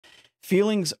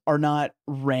Feelings are not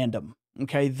random.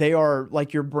 Okay, they are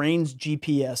like your brain's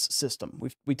GPS system.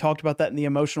 We talked about that in the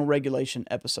emotional regulation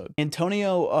episode.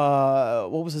 Antonio,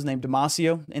 what was his name?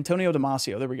 Damasio. Antonio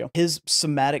Damasio. There we go. His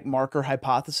somatic marker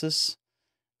hypothesis,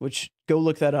 which go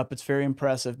look that up. It's very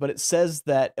impressive. But it says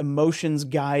that emotions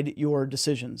guide your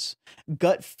decisions.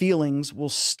 Gut feelings will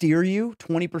steer you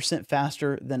 20%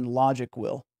 faster than logic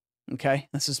will. Okay,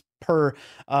 this is per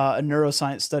a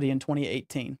neuroscience study in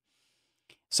 2018.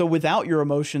 So without your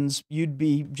emotions, you'd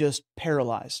be just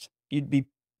paralyzed. You'd be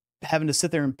having to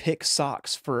sit there and pick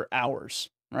socks for hours,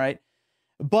 right?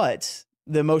 But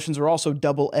the emotions are also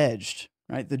double-edged,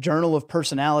 right? The Journal of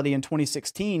Personality in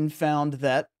 2016 found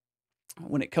that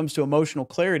when it comes to emotional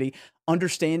clarity,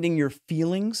 understanding your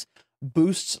feelings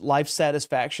boosts life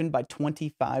satisfaction by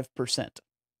 25%.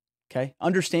 Okay?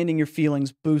 Understanding your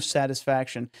feelings boosts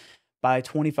satisfaction by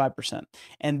 25%.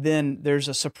 And then there's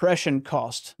a suppression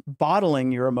cost.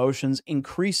 Bottling your emotions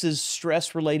increases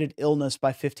stress-related illness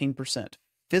by 15%.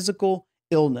 Physical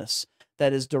illness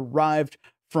that is derived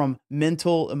from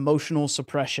mental emotional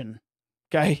suppression.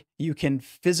 Okay? You can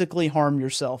physically harm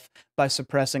yourself by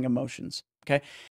suppressing emotions. Okay?